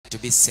to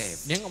be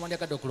saved.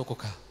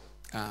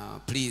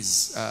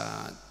 Please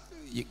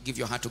you give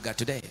your heart to God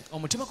today.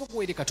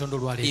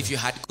 If you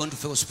had gone to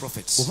false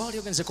prophets,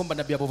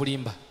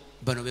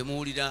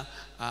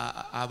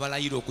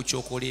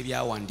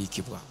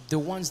 the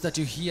ones that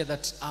you hear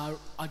that are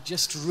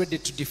just ready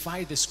to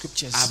defy the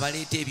scriptures,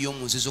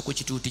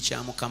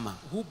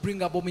 who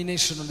bring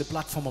abomination on the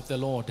platform of the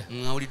Lord.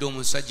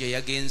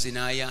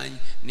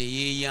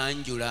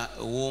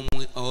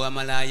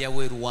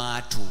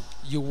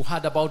 You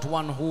heard about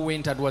one who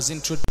went and was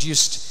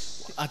introduced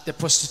at the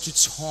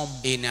prostitute's home.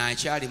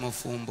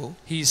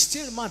 He is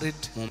still married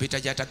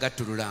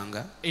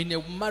in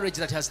a marriage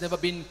that has never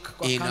been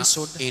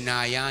cancelled.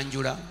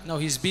 Now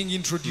he's being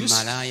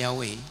introduced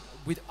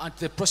at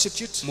the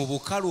prostitute.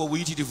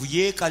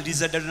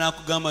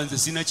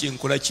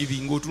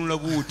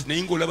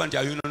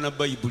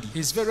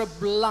 He's very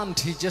blunt.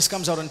 He just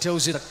comes out and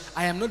tells you that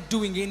I am not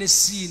doing any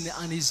sin,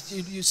 and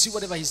you see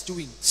whatever he's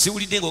doing.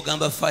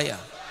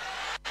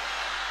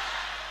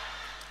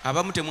 Some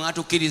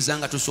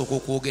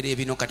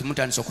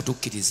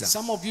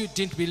of you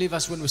didn't believe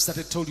us when we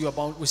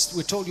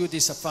told you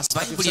this at first. The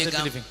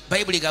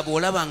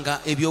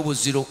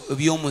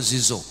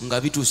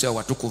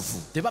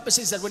Bible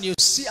says that when you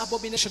see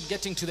abomination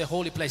getting to the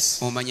holy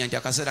place, you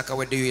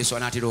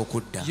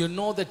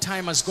know the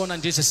time has gone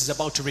and Jesus is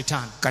about to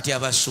return.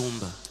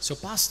 So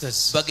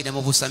pastors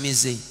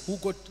who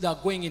are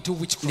going into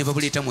witchcraft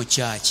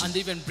and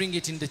even bring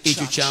it in the church,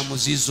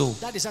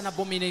 that is an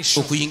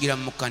abomination.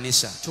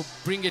 To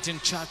bring it in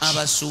church.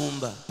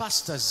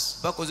 Pastors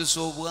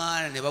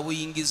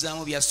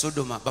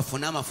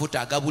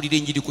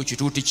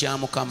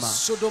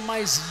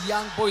sodomize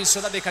young boys so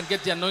that they can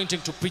get the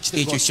anointing to preach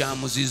the gospel.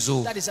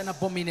 That is an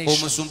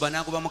abomination.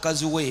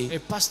 A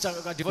pastor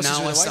divorces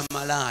his wife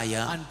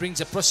and brings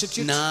a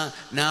prostitute.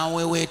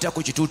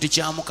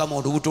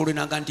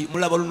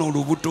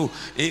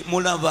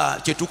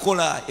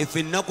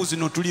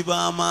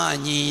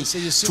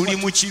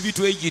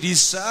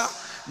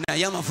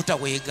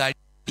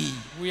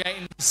 We are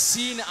in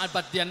sin,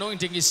 but the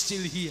anointing is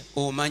still here.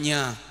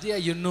 There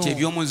you know, the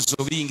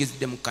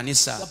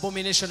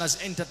abomination has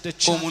entered the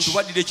church.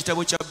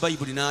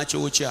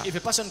 If a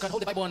person can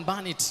hold the Bible and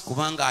burn it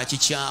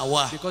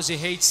because he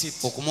hates it,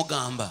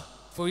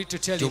 for you to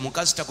tell him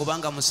that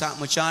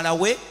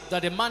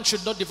a man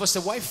should not divorce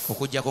a wife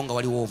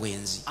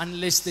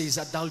unless there is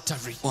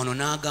adultery. There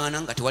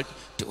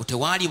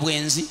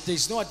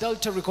is no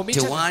adultery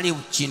committed.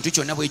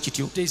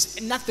 There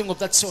is nothing of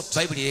that sort.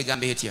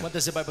 What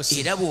does the Bible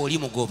say?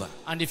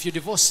 And if you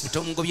divorce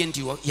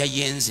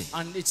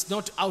and it's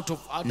not out of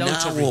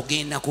adultery,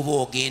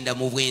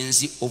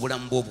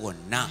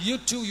 you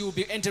too, you will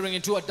be entering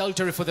into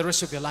adultery for the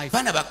rest of your life.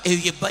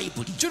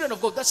 Children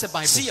of God, that's the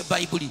Bible.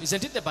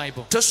 Isn't it the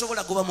Bible?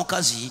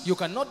 You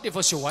cannot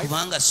divorce your wife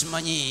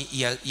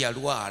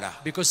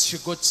because she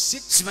got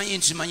sick,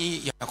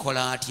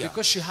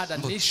 because she had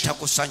an issue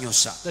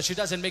that she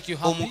doesn't make you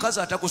happy. A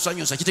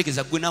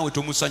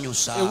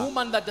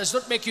woman that does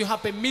not make you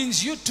happy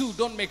means you too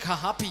don't make her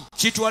happy.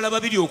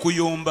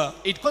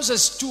 It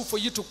causes two for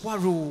you to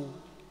quarrel.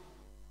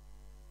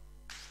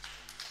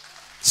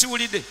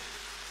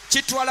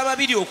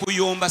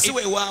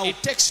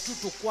 It takes two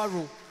to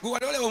quarrel.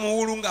 Have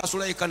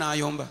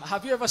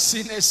you ever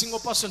seen a single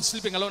person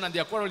sleeping alone and they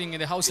are quarreling in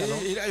the house alone?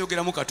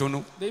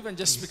 They even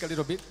just speak a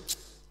little bit.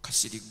 They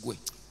say,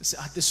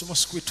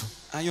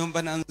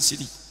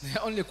 they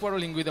are only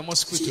quarreling with the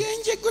mosquito.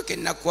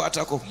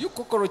 You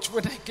cockroach,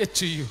 when I get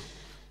to you.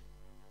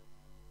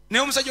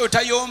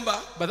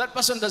 But that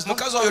person does not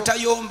quarrel.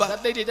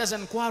 That lady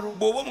doesn't quarrel.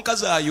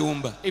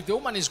 If the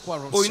woman is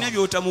quarrelsome,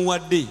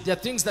 there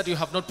are things that you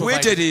have not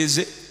provided.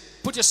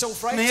 Put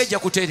yourself right.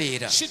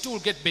 She too will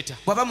get better.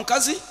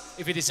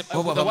 If it is the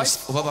wife,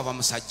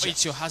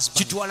 it's your husband.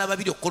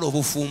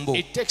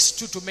 It takes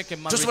two to make a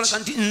marriage.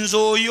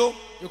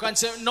 You can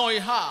say, no,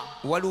 her.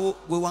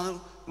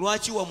 Why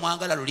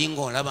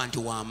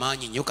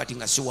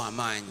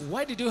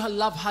did you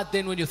love her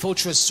then when you thought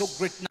she was so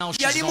great? Now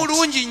she's not.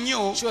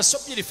 She was so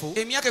beautiful.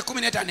 The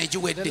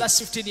last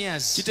 15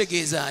 years.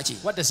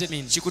 What does it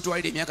mean?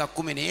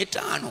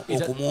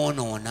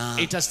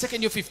 It has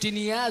taken you 15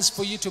 years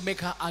for you to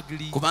make her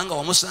ugly.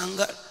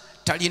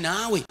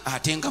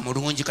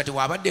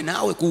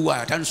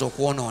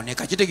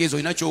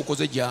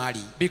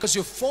 Because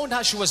you found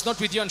her, she was not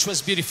with you and she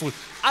was beautiful.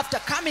 After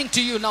coming to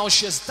you, now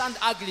she has turned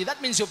ugly.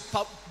 That means you've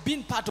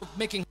been part of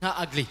making her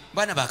ugly.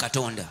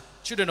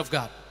 Children of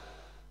God,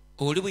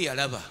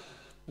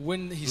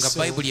 when he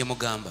saw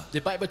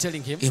the Bible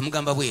telling him,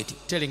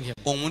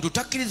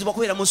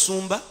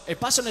 a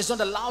person is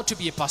not allowed to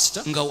be a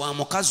pastor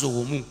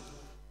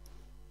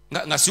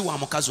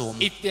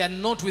if they are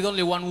not with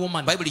only one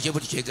woman.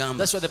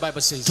 That's what the Bible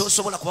says.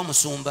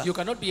 You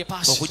cannot be a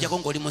pastor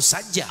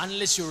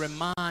unless you're a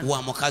man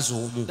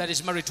that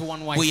is married to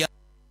one wife.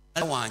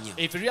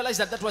 If you realize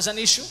that that was an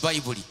issue,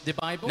 the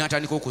Bible,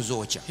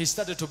 he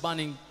started to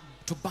burn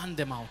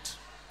them out.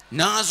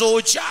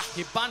 n'azookya.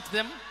 He burnt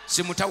them.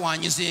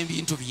 Simutawaanyiza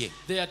ebintu bye.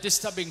 They are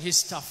disturbing his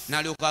stuff.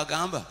 N'alyoka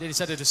agamba, They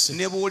decided to say,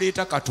 ne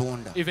bw'oleeta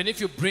Katonda even if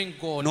you bring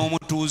God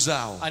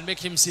n'omutuuzaawo and make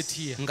him sit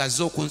here,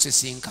 ng'azze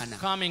okunsisinkana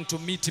coming to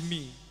meet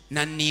me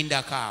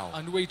n'annindako awo,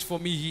 and wait for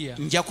me here,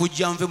 nja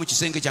kujja nve mu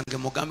kisenge kyange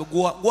mugambe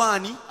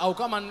gwani I'll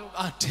come and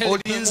tell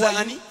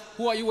you,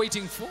 who are you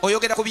waiting for?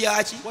 oyogera ku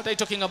byaki? What are you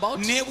talking about?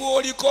 Ne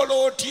bw'olikola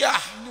otya,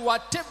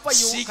 Whatever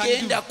you can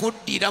sigenda do.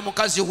 kuddira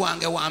mukazi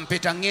wange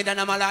wampeta ngenda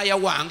na malaaya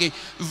wange,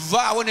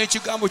 vaawo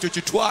n'ekigambo kyo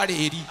kitwale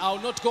eri. I'll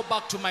not go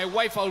back to my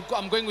wife.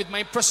 I'm going with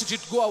my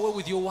prostitute. Go away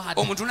with your word.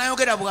 Omuntu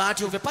n'ayogera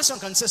bw'atyo, If a person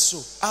can say so,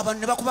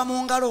 abantu ne bakuba mu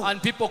ngalo,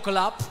 and people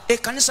clap,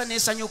 ekkanisa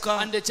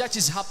n'esanyuka. and the church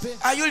is happy,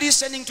 Are you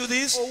listening to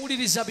this?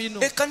 owuliriza bino,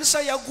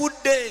 Ekkanisa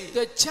yagudde,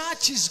 the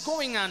church is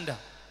going under.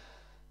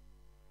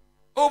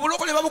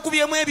 obulokole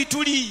babukubyemu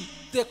ebituli.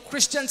 The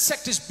Christian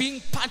sect is being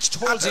punched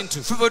holes into.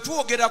 Ffe bwe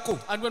twogerako,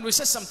 And when we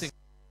say something,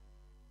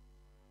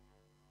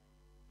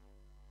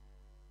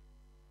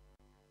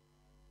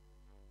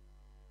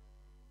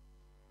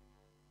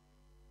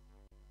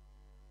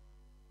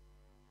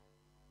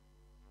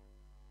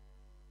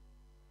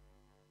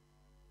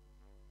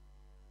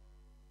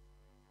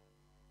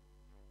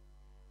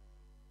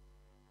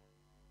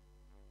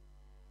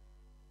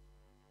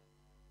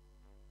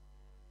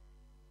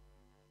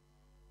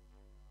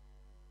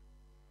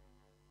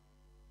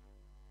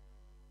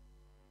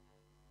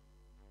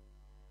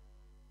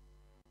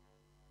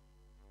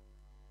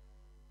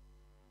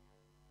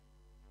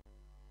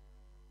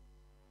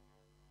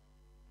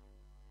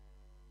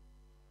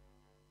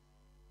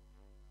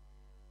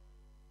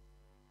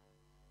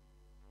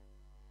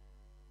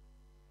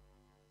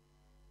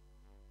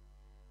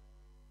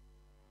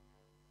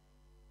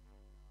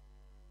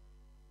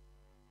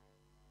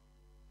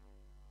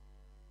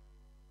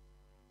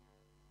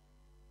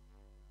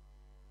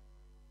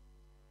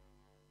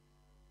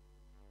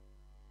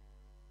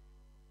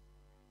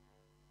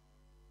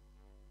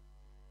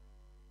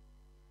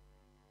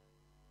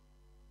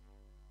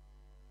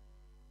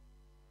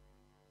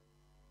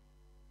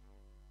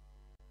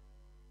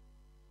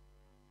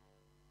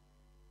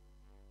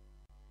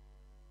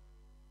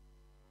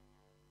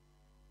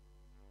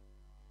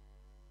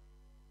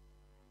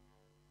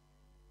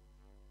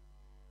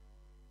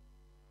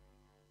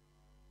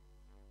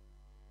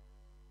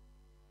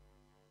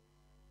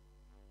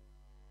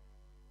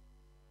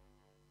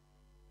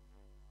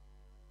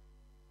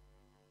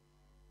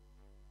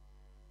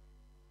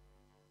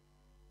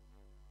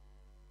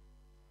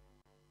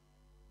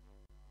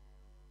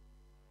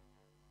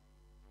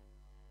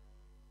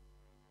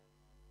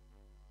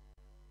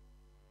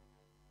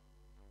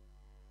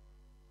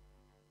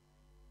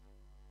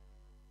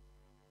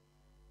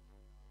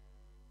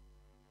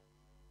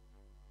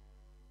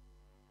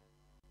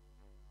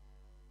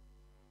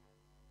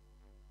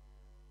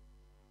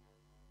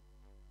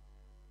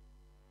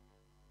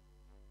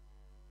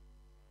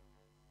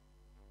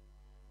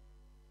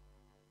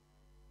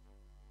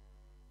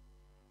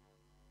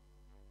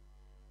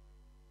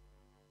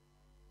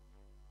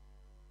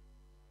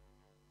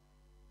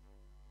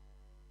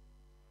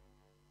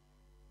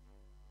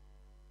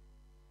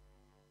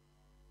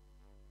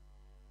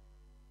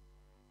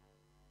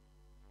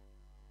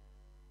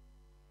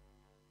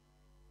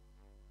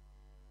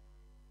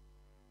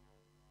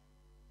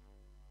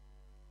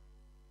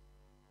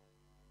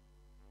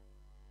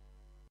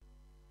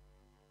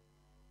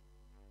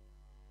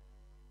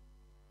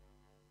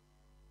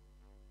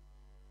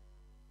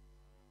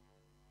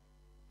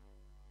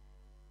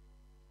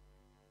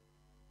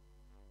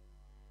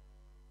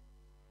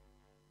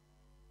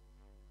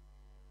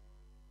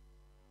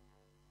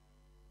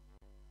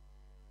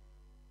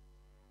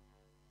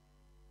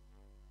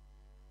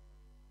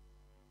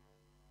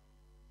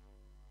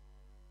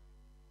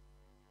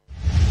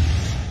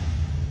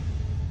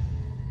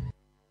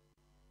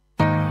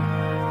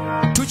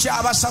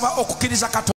 tukyabasaba okukkiriza Katonda.